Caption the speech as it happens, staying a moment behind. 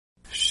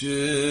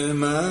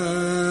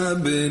Shema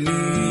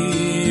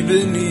beni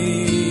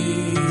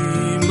beni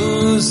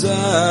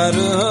Mozar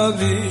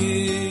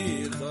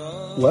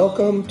Avicha.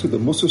 Welcome to the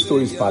Mussar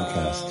Stories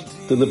podcast,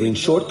 delivering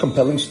short,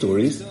 compelling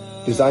stories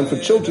designed for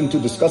children to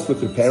discuss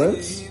with their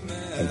parents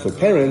and for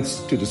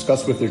parents to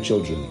discuss with their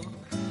children.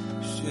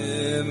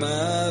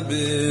 Shema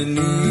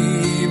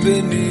beni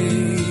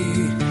beni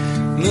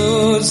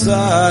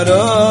Mozar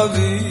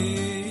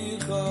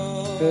Avicha.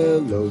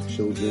 Hello,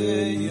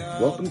 children.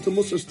 Welcome to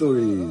Mussar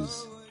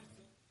Stories.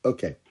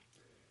 Okay,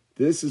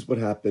 this is what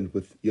happened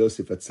with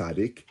Yosef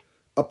Atzadik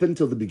up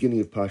until the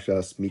beginning of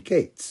Parshas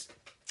Miketz.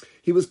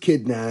 He was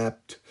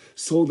kidnapped,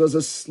 sold as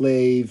a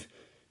slave,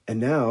 and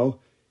now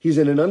he's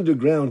in an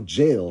underground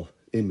jail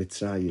in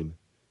Mitzrayim.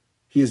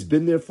 He has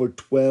been there for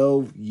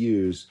 12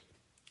 years.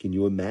 Can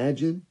you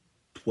imagine?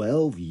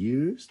 12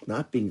 years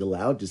not being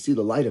allowed to see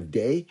the light of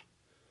day?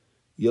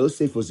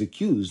 Yosef was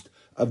accused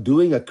of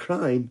doing a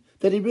crime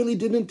that he really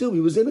didn't do.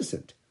 He was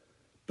innocent.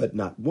 But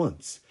not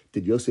once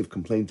did Yosef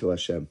complain to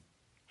Hashem.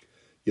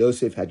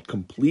 Yosef had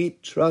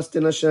complete trust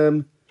in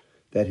Hashem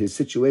that his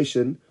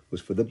situation was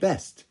for the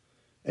best,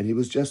 and he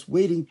was just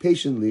waiting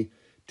patiently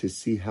to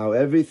see how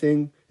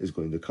everything is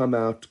going to come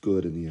out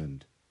good in the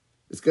end.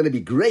 It's going to be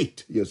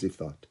great, Yosef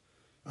thought.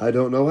 I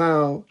don't know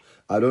how,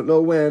 I don't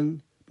know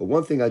when, but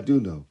one thing I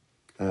do know,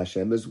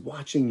 Hashem is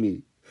watching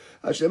me.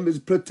 Hashem is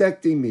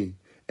protecting me,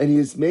 and He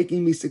is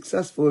making me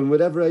successful in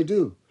whatever I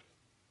do.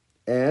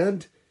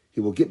 And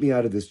He will get me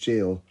out of this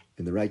jail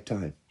in the right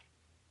time.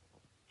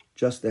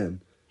 Just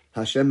then,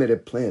 Hashem made a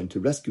plan to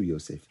rescue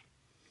Yosef.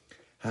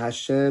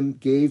 Hashem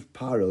gave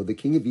Paro, the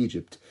king of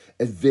Egypt,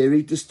 a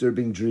very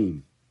disturbing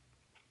dream.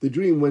 The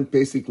dream went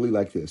basically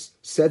like this.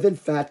 7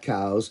 fat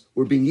cows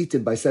were being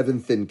eaten by 7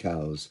 thin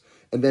cows,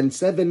 and then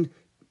 7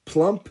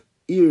 plump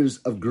ears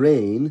of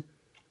grain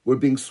were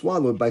being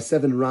swallowed by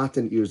 7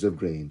 rotten ears of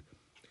grain.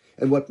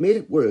 And what made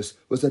it worse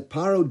was that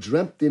Paro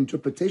dreamt the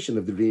interpretation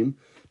of the dream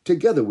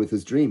together with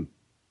his dream.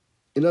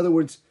 In other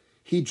words,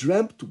 he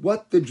dreamt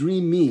what the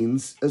dream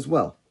means as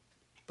well.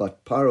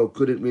 But Paro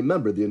couldn't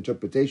remember the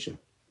interpretation.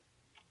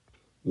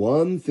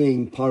 One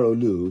thing Paro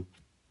knew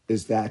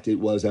is that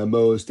it was a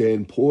most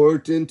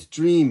important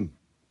dream.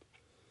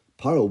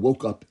 Paro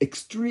woke up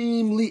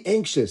extremely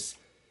anxious.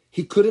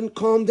 He couldn't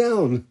calm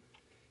down.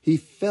 He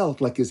felt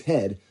like his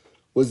head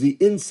was the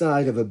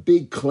inside of a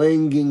big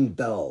clanging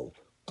bell.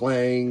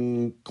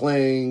 Clang,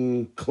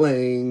 clang,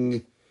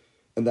 clang.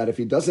 And that if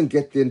he doesn't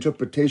get the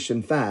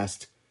interpretation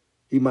fast,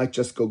 he might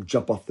just go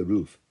jump off the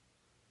roof.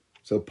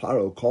 So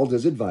Paro called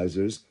his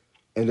advisors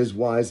and his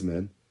wise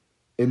men.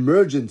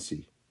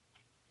 Emergency.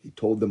 He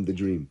told them the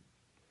dream.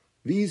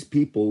 These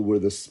people were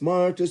the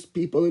smartest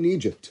people in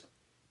Egypt.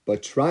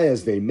 But try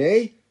as they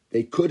may,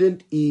 they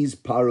couldn't ease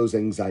Paro's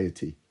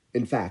anxiety.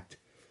 In fact,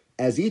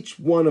 as each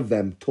one of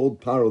them told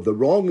Paro the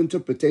wrong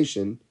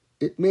interpretation,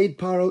 it made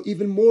Paro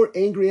even more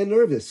angry and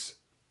nervous.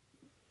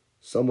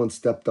 Someone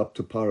stepped up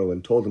to Paro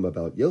and told him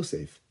about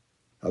Yosef,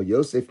 how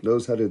Yosef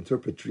knows how to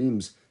interpret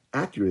dreams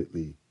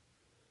accurately.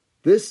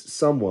 This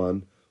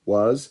someone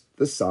was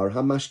the Sar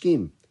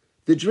HaMashkim,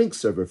 the drink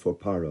server for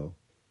Paro.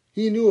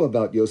 He knew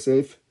about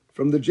Yosef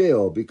from the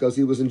jail because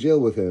he was in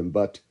jail with him,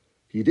 but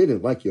he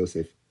didn't like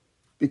Yosef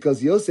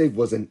because Yosef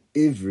was an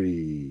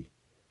Ivri,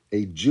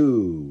 a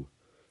Jew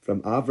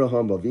from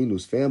Avraham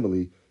Avinu's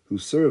family who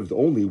served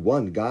only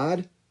one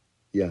God.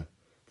 Yeah,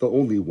 the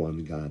only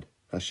one God,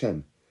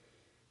 Hashem.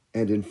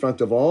 And in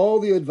front of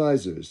all the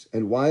advisors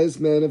and wise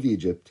men of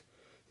Egypt,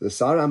 the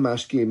Sar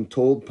HaMashkim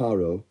told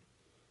Paro,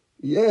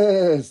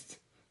 "Yes,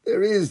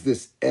 there is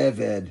this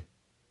Eved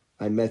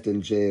I met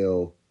in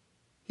jail.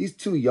 He's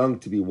too young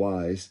to be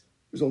wise.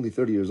 He's only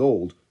 30 years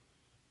old.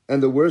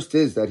 And the worst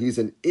is that he's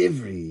an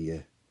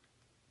Ivri."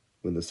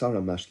 When the Sar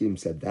HaMashkim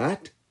said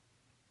that,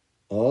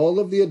 all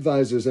of the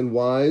advisors and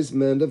wise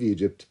men of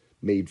Egypt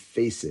made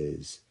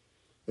faces.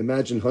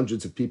 Imagine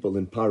hundreds of people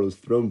in Paro's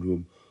throne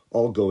room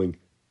all going,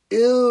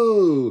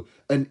 "Ew,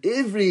 an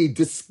Ivri,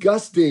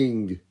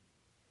 disgusting."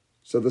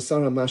 So the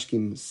Sar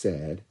HaMashkim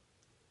said,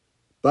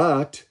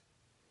 "But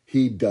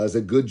he does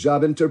a good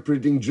job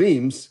interpreting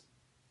dreams."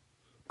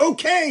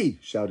 "Okay,"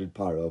 shouted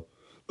Paro.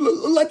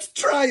 "Let's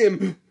try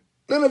him.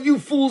 None of you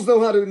fools know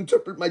how to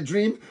interpret my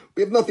dream.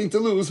 We have nothing to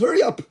lose.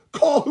 Hurry up.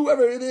 Call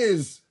whoever it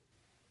is."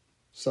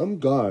 Some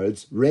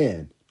guards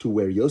ran to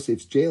where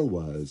Yosef's jail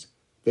was.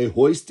 They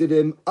hoisted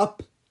him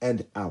up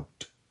and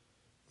out.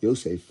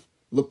 Yosef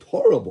looked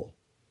horrible.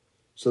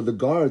 So the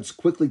guards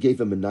quickly gave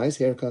him a nice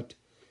haircut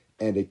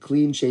and a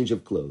clean change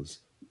of clothes.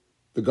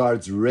 The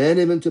guards ran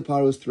him into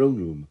Paro's throne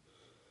room.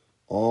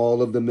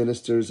 All of the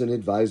ministers and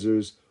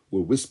advisors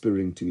were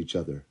whispering to each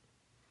other.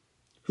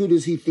 "Who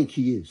does he think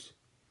he is?"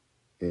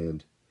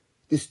 And,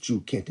 "This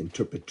Jew can't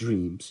interpret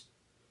dreams."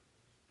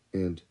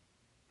 And,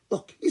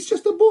 "Look, he's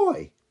just a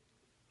boy."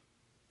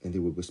 And they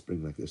were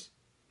whispering like this.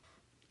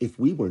 "If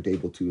we weren't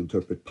able to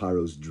interpret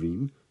Paro's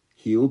dream,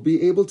 he'll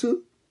be able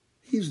to.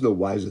 He's no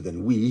wiser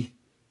than we."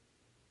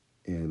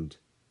 And,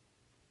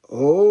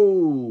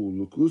 "Oh,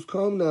 look who's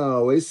come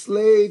now, a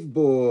slave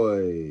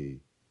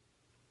boy."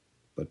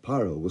 But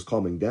Paro was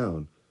calming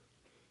down.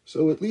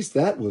 So at least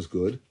that was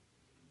good.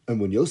 And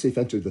when Yosef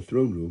entered the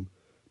throne room,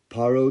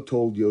 Paro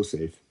told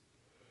Yosef,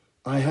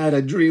 I had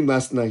a dream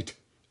last night,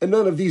 and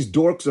none of these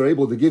dorks are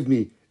able to give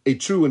me a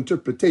true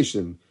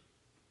interpretation.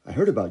 I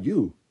heard about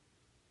you.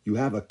 You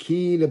have a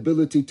keen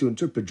ability to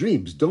interpret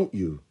dreams, don't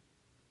you?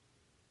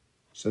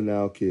 So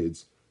now,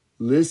 kids,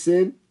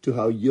 listen to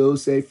how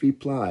Yosef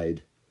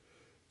replied.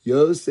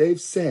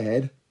 Yosef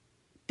said,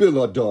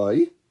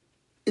 Biladoi,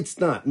 it's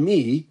not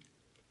me.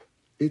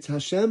 It's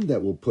Hashem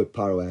that will put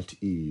Paro at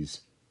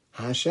ease.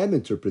 Hashem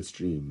interprets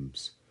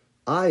dreams.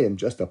 I am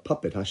just a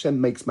puppet.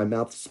 Hashem makes my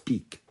mouth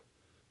speak.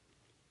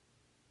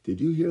 Did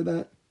you hear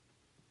that?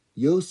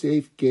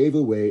 Yosef gave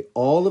away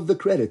all of the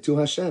credit to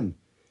Hashem.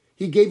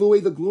 He gave away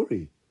the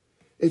glory.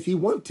 If he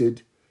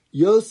wanted,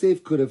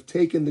 Yosef could have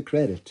taken the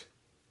credit.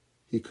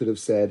 He could have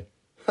said,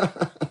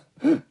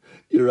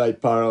 You're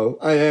right, Paro.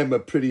 I am a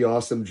pretty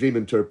awesome dream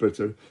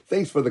interpreter.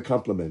 Thanks for the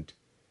compliment.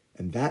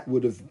 And that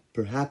would have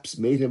perhaps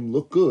made him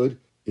look good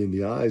in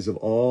the eyes of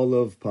all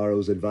of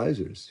Paro's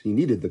advisors. He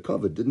needed the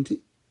kavod, didn't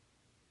he?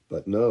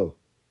 But no.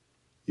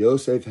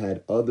 Yosef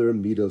had other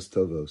midos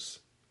tovos.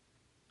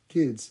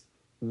 Kids,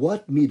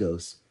 what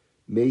midos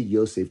made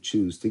Yosef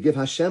choose to give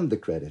Hashem the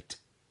credit?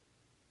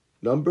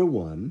 Number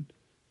 1,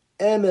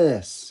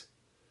 emes.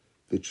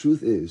 The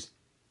truth is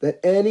that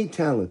any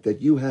talent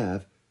that you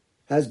have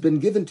has been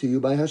given to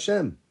you by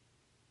Hashem.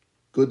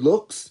 Good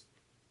looks?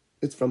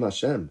 It's from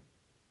Hashem.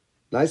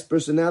 Nice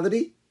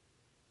personality?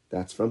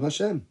 That's from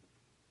Hashem.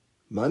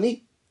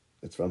 Money?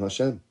 It's from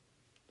Hashem.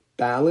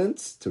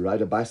 Balance to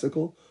ride a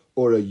bicycle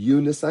or a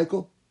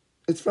unicycle?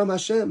 It's from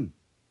Hashem.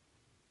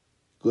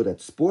 Good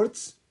at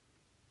sports?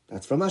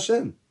 That's from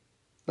Hashem.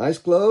 Nice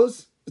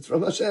clothes? It's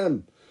from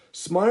Hashem.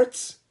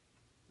 Smarts?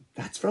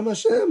 That's from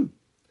Hashem.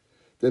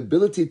 The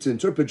ability to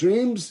interpret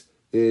dreams?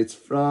 It's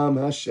from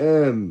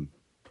Hashem.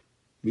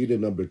 Midah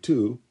number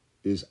 2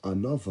 is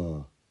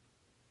anava.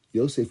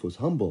 Yosef was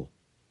humble,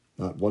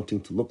 not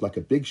wanting to look like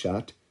a big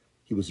shot.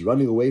 He was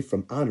running away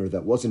from honor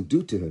that wasn't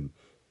due to him.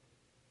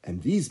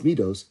 And these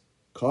midos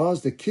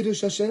caused a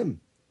kiddush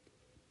Hashem,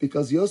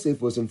 because Yosef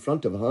was in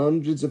front of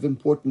hundreds of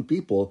important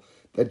people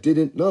that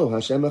didn't know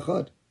Hashem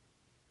Echad.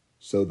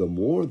 So the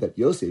more that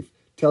Yosef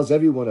tells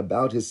everyone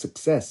about his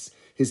success,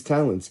 his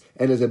talents,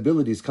 and his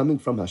abilities coming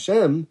from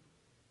Hashem,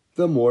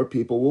 the more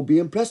people will be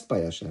impressed by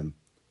Hashem.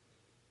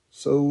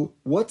 So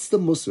what's the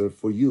musar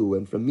for you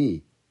and for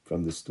me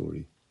from this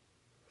story?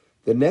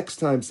 The next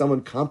time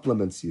someone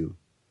compliments you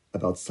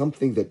about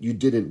something that you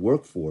didn't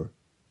work for,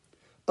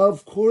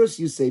 of course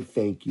you say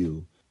thank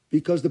you,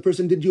 because the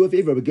person did you a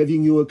favor by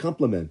giving you a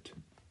compliment.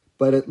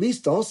 But at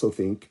least also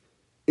think,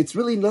 it's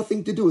really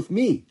nothing to do with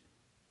me.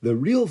 The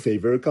real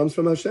favor comes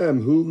from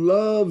Hashem, who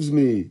loves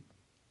me.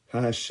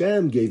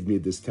 Hashem gave me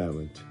this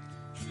talent.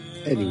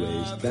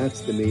 Anyways,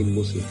 that's the main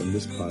musar from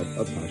this part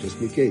of Parshas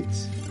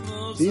Miketz.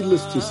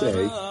 Needless to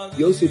say,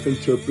 Yosef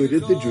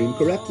interpreted the dream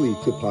correctly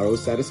to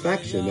Paro's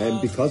satisfaction,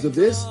 and because of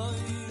this,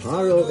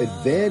 Paro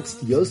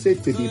advanced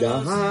Yosef to be the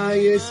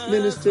highest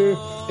minister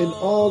in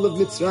all of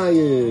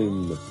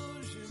Mitzrayim.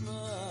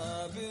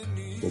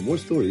 For more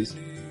stories,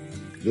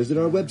 visit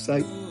our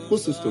website,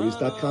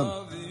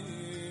 musarstories.com.